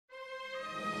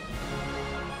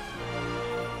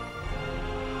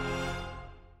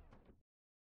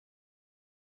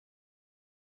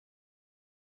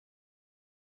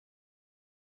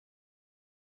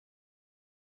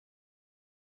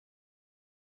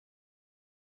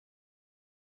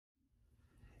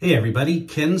Hey everybody,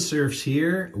 Kensurfs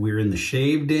here. We're in the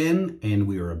shave den and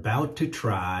we are about to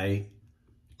try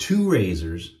 2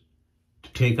 razors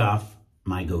to take off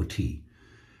my goatee.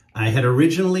 I had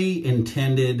originally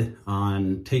intended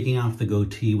on taking off the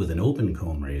goatee with an open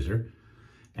comb razor,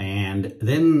 and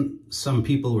then some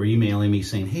people were emailing me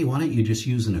saying, hey, why don't you just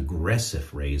use an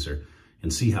aggressive razor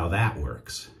and see how that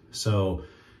works? So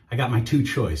I got my 2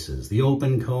 choices, the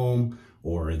open comb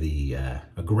or the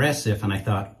aggressive, and I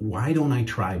thought, why don't I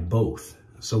try both?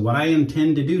 So what I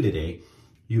intend to do today,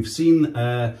 you've seen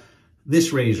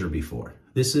this razor before.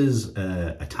 This is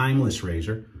a timeless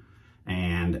razor,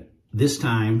 and this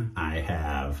time I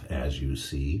have, as you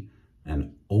see,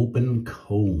 an open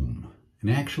comb. And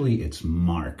actually it's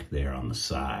marked there on the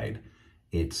side.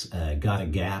 It's got a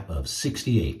gap of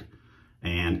 68,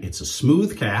 and it's a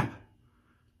smooth cap,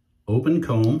 open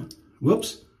comb,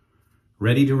 whoops,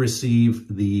 ready to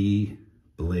receive the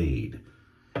blade.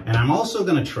 And I'm also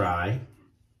gonna try,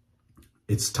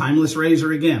 it's timeless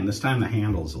razor again. This time the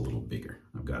handle's a little bigger.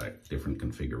 I've got a different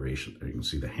configuration. You can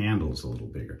see the handle's a little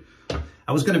bigger.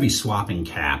 I was gonna be swapping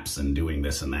caps and doing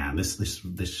this and that.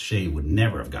 This shave would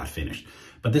never have got finished.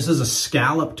 But this is a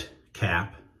scalloped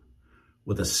cap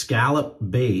with a scalloped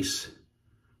base,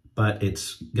 but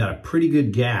it's got a pretty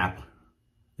good gap.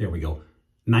 There we go.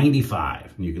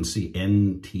 95, and you can see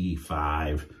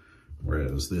NT5,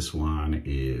 whereas this one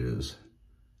is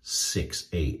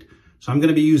 68. So I'm going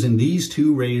to be using these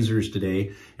 2 razors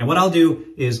today, and what I'll do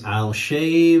is I'll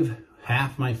shave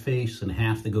half my face and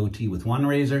half the goatee with one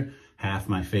razor, half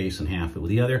my face and half it with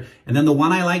the other, and then the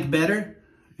one I like better,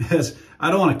 because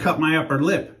I don't want to cut my upper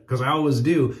lip, because I always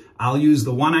do, I'll use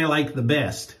the one I like the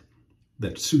best,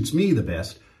 that suits me the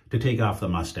best, to take off the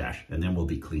mustache, and then we'll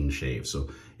be clean shaved. So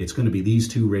it's going to be these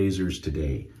 2 razors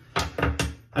today.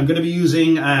 I'm going to be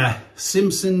using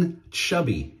Simpson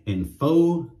Chubby in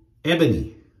Faux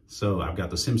Ebony. So I've got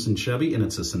the Simpson Chubby, and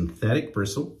it's a synthetic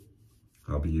bristle.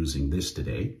 I'll be using this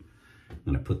today. I'm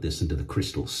going to put this into the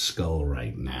crystal skull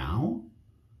right now.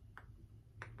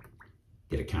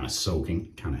 Get it kind of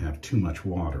soaking, kind of have too much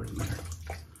water in there.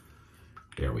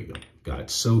 There we go. Got it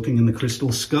soaking in the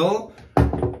crystal skull.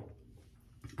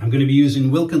 I'm going to be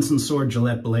using Wilkinson sword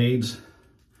Gillette blades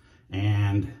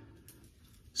and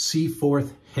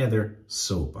Seaforth Heather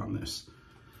Soap on this.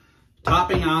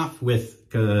 Topping off with,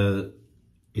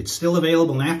 it's still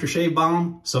available in After Shave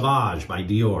Balm, Sauvage by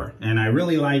Dior. And I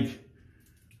really like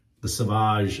the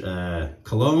Sauvage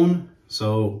cologne,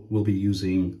 so we'll be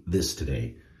using this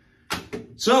today.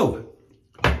 So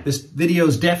this video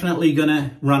is definitely going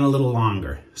to run a little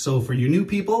longer. So for you new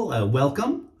people,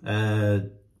 welcome.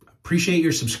 Appreciate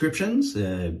your subscriptions.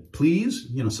 Please,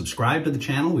 subscribe to the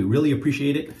channel. We really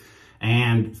appreciate it.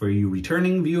 And for you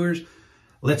returning viewers,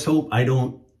 let's hope I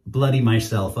don't bloody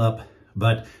myself up,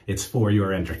 but it's for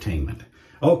your entertainment.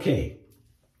 Okay,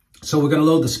 so we're going to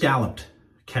load the scalloped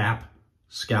cap,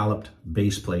 scalloped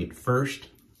base plate first.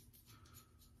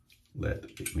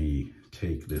 Let me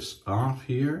take this off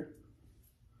here.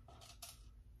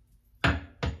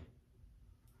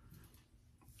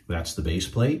 That's the base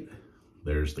plate.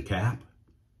 There's the cap.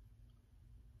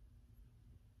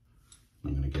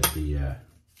 I'm going to get the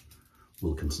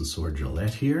Wilkinson sword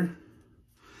Gillette here.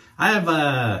 I have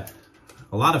a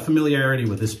lot of familiarity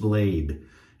with this blade,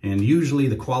 and usually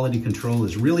the quality control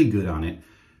is really good on it.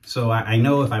 So I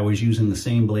know if I was using the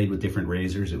same blade with different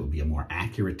razors, it would be a more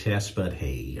accurate test, but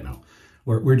hey,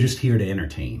 we're just here to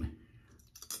entertain.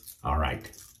 All right.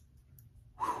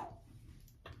 Whew.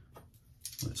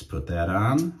 Let's put that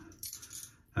on.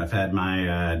 I've had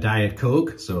my Diet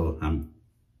Coke, so I'm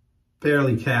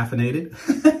fairly caffeinated.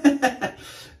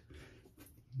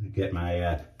 Get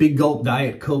my Big Gulp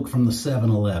Diet Coke from the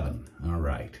 7-Eleven. All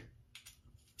right.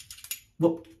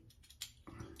 Whoop.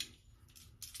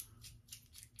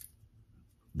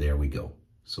 There we go.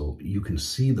 So you can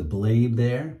see the blade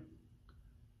there.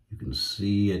 You can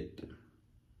see it.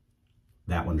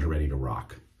 That one's ready to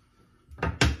rock.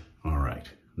 All right.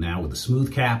 Now with the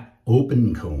smooth cap,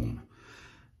 open comb.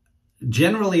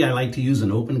 Generally, I like to use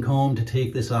an open comb to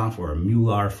take this off, or a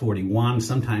Mular 41,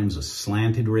 sometimes a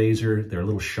slanted razor. They're a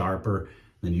little sharper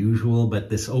than usual, but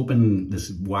this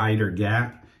wider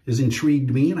gap has intrigued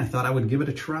me, and I thought I would give it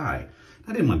a try.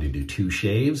 I didn't want to do 2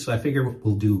 shaves, so I figured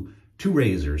we'll do 2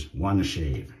 razors, 1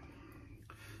 shave.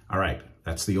 All right,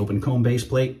 that's the open comb base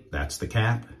plate. That's the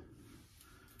cap.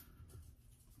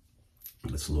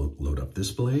 Let's load up this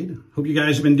blade. Hope you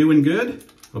guys have been doing good.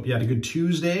 Hope you had a good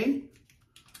Tuesday.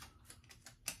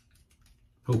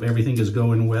 Hope everything is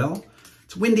going well.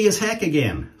 It's windy as heck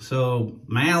again, so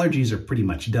my allergies are pretty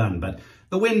much done, but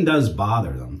the wind does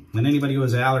bother them. And anybody who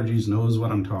has allergies knows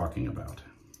what I'm talking about.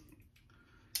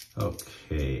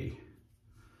 Okay.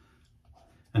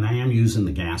 And I am using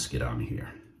the gasket on here,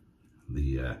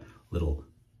 the little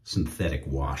synthetic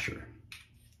washer.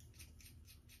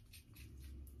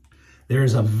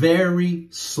 There's a very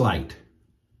slight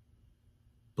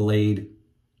blade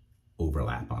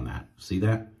overlap on that. See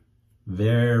that?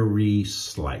 Very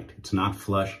slight. It's not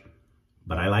flush,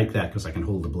 but I like that because I can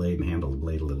hold the blade and handle the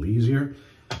blade a little easier.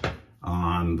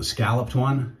 On the scalloped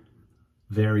one,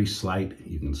 very slight.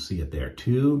 You can see it there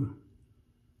too.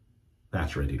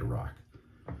 That's ready to rock.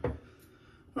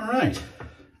 All right.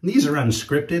 These are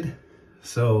unscripted,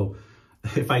 so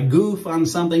if I goof on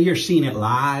something, you're seeing it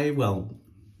live, well,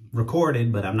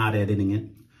 recorded, but I'm not editing it,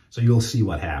 so you'll see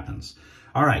what happens.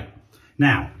 All right,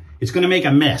 now, it's gonna make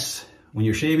a mess. When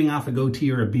you're shaving off a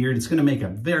goatee or a beard, it's gonna make a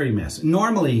very mess.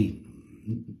 Normally,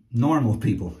 normal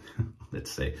people,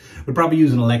 let's say, would probably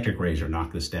use an electric razor,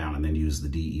 knock this down, and then use the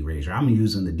DE razor. I'm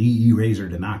using the DE razor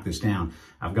to knock this down.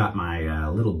 I've got my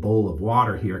little bowl of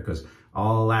water here because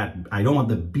all that, I don't want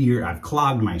the beard, I've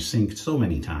clogged my sink so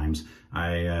many times.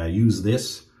 I use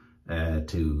this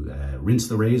to rinse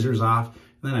the razors off,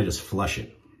 and then I just flush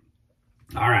it.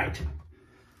 All right,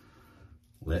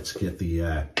 let's get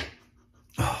the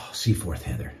Seaforth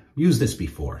Heather. Used this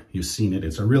before, you've seen it.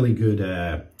 It's a really good,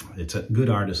 it's a good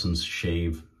artisan's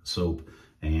shave soap,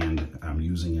 and I'm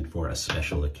using it for a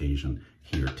special occasion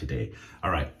here today.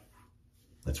 All right,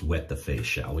 let's wet the face,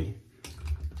 shall we?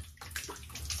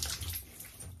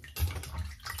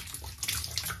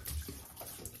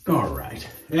 All right,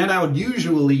 and I would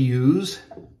usually use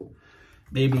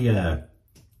maybe a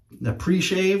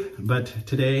pre-shave, but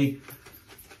today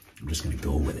I'm just gonna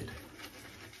go with it.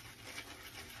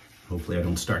 Hopefully I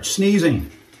don't start sneezing.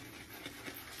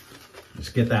 Let's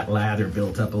get that lather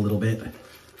built up a little bit.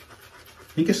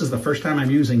 I think this is the first time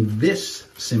I'm using this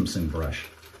Simpson brush.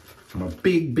 I'm a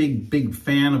big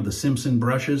fan of the Simpson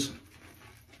brushes.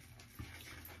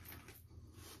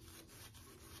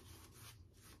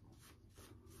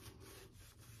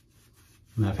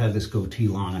 And I've had this goatee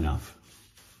long enough.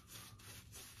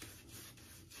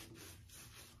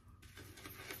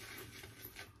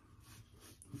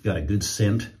 Got a good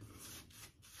scent.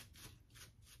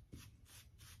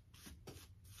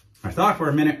 I thought for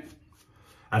a minute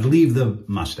I'd leave the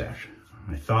mustache.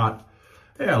 I thought,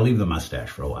 yeah, I'll leave the mustache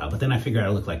for a while, but then I figured I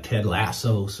look like Ted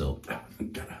Lasso, so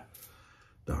I've got a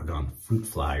doggone fruit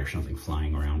fly or something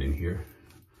flying around in here.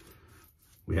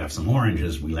 We have some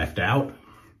oranges we left out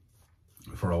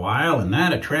for a while, and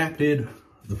that attracted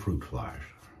the fruit flies.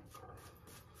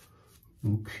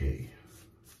 Okay.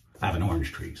 I have an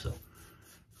orange tree, so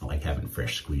I like having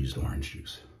fresh squeezed orange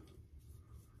juice.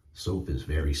 Soap is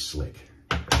very slick.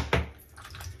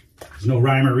 There's no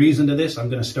rhyme or reason to this. I'm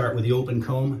gonna start with the open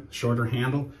comb, shorter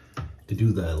handle. To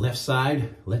do the left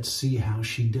side, let's see how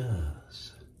she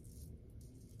does.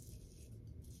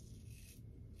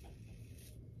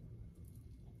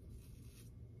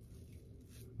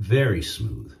 Very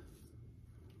smooth.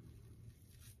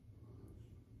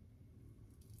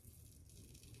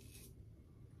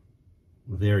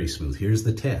 Very smooth. Here's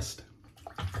the test.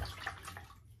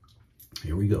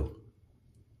 Here we go.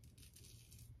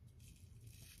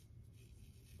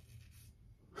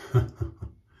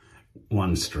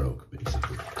 One stroke,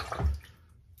 basically.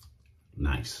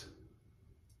 Nice.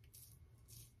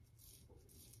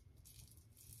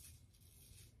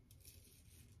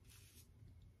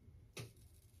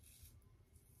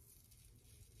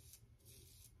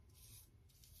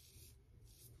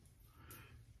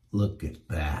 Look at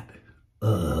that.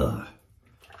 Ugh.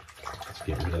 Let's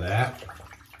get rid of that.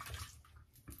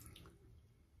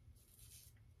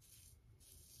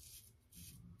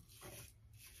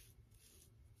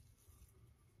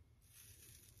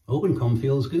 Open comb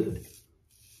feels good.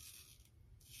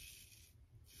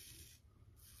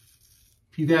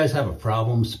 If you guys have a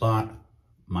problem spot,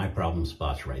 my problem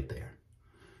spot's right there.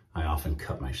 I often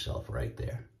cut myself right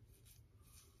there.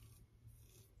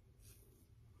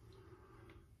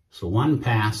 So one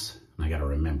pass, and I gotta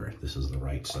remember, this is the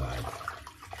right side.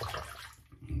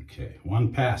 Okay,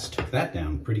 one pass, took that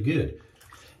down pretty good.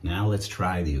 Now let's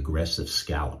try the aggressive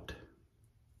scalloped.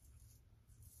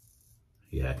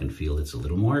 Yeah, I can feel it's a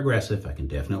little more aggressive. I can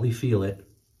definitely feel it.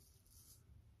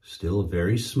 Still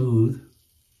very smooth.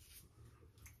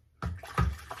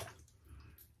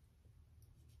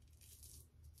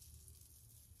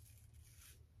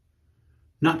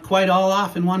 Not quite all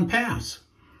off in one pass.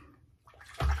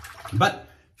 But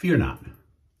fear not.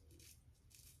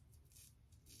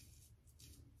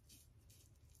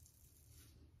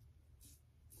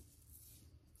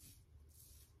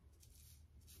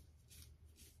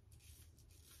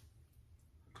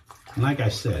 And like I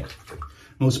said,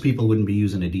 Most people wouldn't be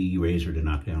using a DE razor to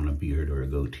knock down a beard or a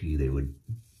goatee. They would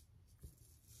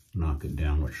knock it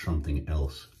down with something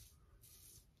else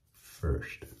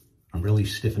first. I'm really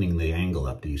stiffening the angle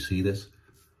up. Do you see this?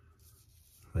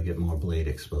 I get more blade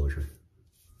exposure.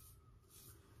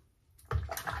 All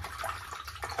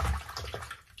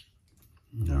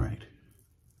right.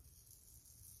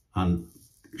 On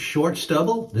short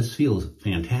stubble, this feels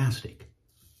fantastic.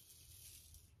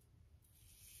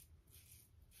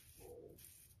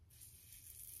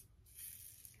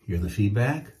 Hear the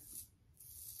feedback?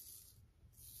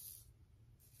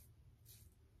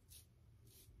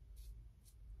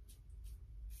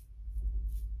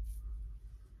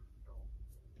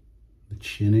 The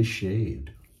chin is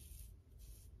shaved.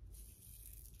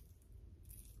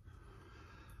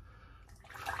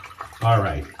 All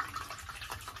right.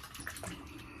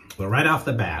 Well, right off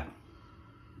the bat,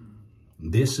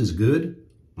 this is good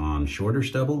on shorter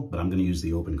stubble, but I'm going to use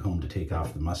the open comb to take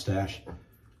off the mustache.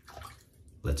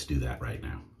 Let's do that right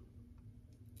now.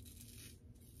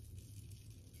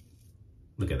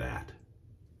 Look at that.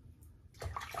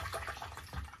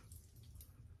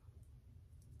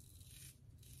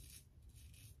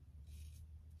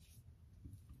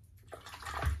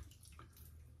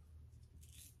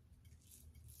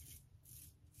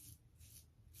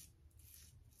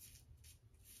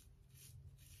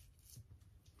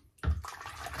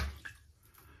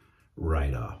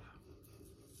 Right off.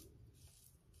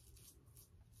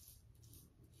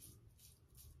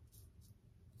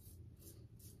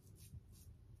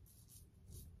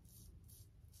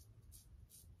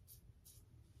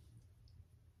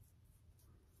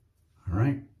 All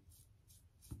right.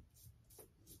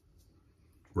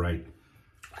 Right.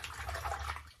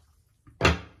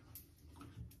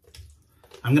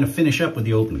 I'm going to finish up with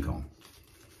the open comb.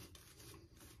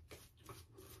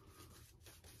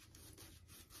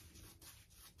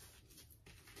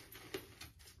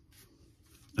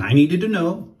 I needed to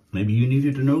know. Maybe you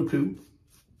needed to know too.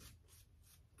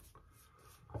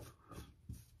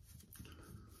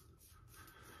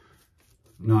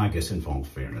 No, I guess in all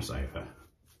fairness, I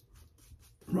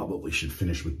probably should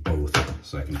finish with both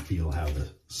so I can feel how the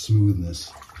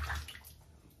smoothness.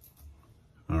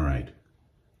 All right.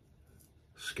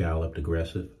 Scalloped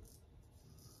aggressive.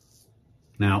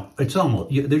 Now, it's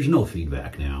almost, there's no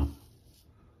feedback now.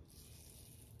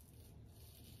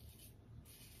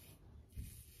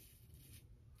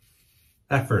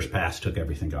 That first pass took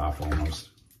everything off almost.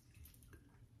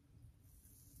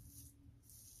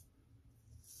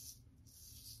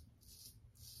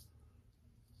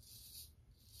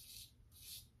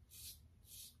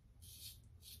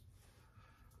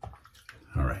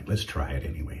 All right, let's try it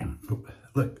anyway.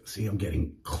 Look, see, I'm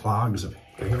getting clogs of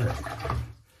hair.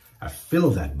 I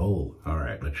filled that bowl. All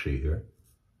right, let's see here.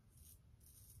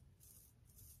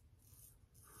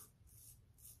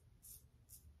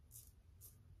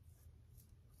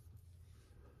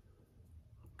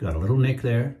 Got a little nick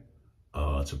there.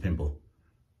 Oh, it's a pimple.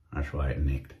 That's why it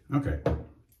nicked. Okay.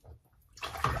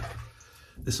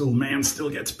 This old man still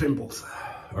gets pimples.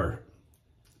 Or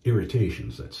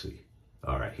irritations, let's see.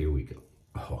 All right, here we go.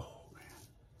 Oh, man.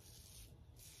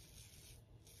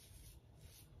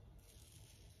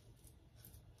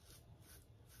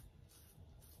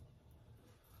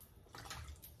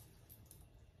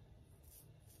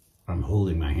 I'm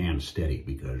holding my hand steady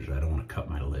because I don't want to cut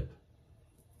my lip.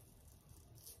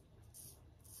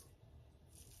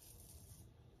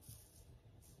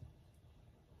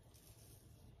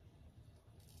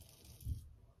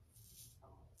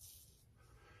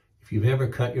 If you've ever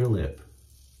cut your lip,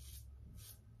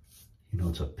 you know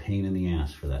it's a pain in the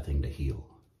ass for that thing to heal.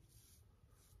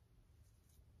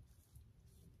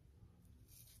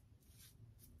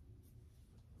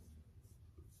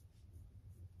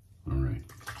 All right,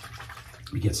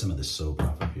 let me get some of this soap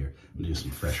off of here. I'm gonna do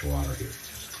some fresh water here.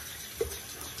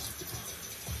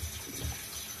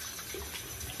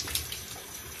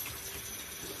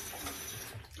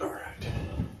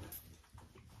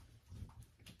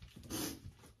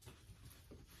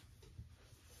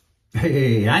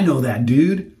 Hey, I know that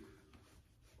dude.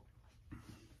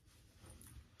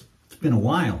 It's been a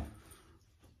while.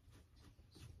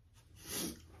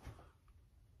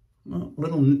 Well,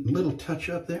 little touch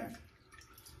up there.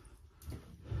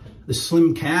 This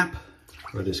slim cap,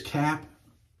 or this cap,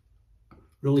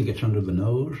 really gets under the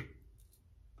nose.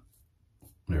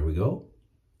 There we go.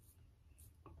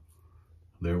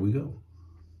 There we go.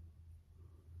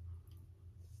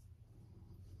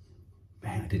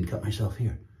 Man, I didn't cut myself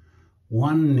here.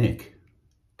 One nick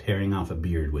tearing off a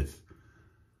beard with,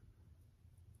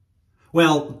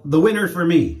 well, the winner for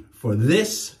me, for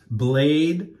this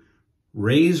blade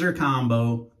razor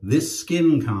combo, this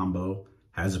skin combo,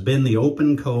 has been the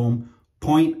open comb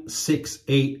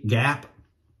 0.68 gap.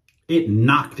 It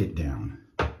knocked it down.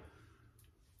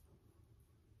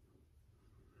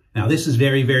 Now this is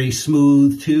very, very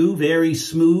smooth too, very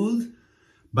smooth,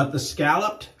 but the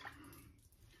Scalloped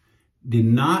did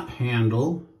not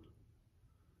handle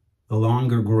the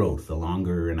longer growth, the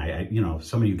longer, and I you know,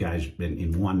 some of you guys been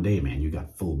in one day, man, you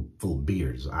got full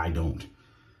beards. I don't.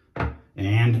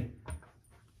 And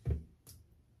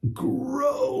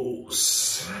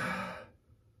gross.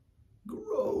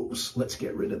 Gross. Let's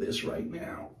get rid of this right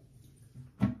now.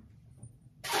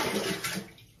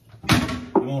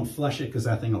 I won't flush it because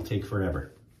that thing will take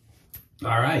forever. All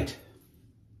right.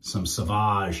 Some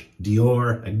Sauvage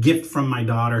Dior, a gift from my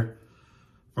daughter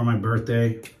for my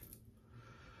birthday.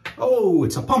 Oh,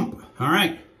 it's a pump. All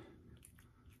right.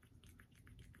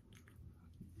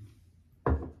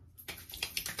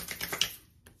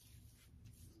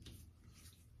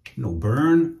 No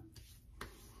burn.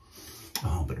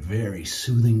 Oh, but very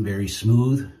soothing, very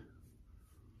smooth.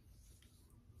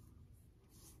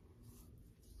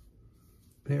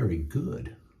 Very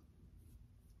good.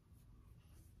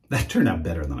 That turned out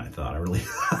better than I thought. I really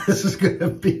thought this was going to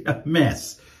be a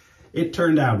mess. It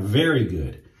turned out very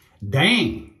good.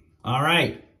 Dang. All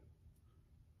right.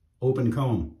 Open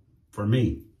comb for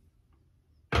me.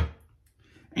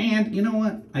 And you know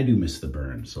what? I do miss the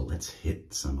burn, so let's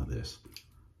hit some of this.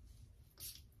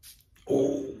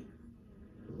 Oh.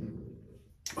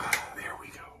 There we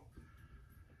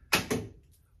go.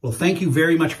 Well, thank you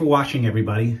very much for watching,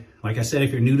 everybody. Like I said,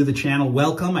 if you're new to the channel,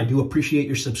 welcome. I do appreciate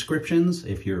your subscriptions.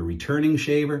 If you're a returning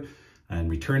shaver and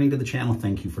returning to the channel,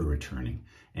 thank you for returning.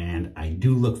 And I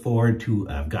do look forward to,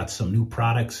 I've got some new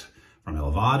products from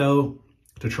Elvado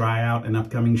to try out an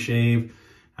upcoming shave.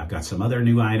 I've got some other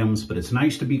new items, but it's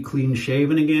nice to be clean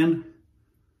shaven again.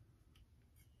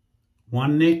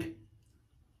 One nick,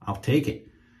 I'll take it.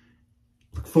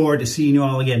 Look forward to seeing you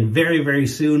all again very, very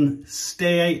soon.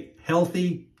 Stay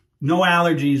healthy. No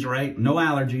allergies, right? No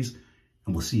allergies.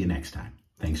 And we'll see you next time.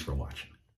 Thanks for watching.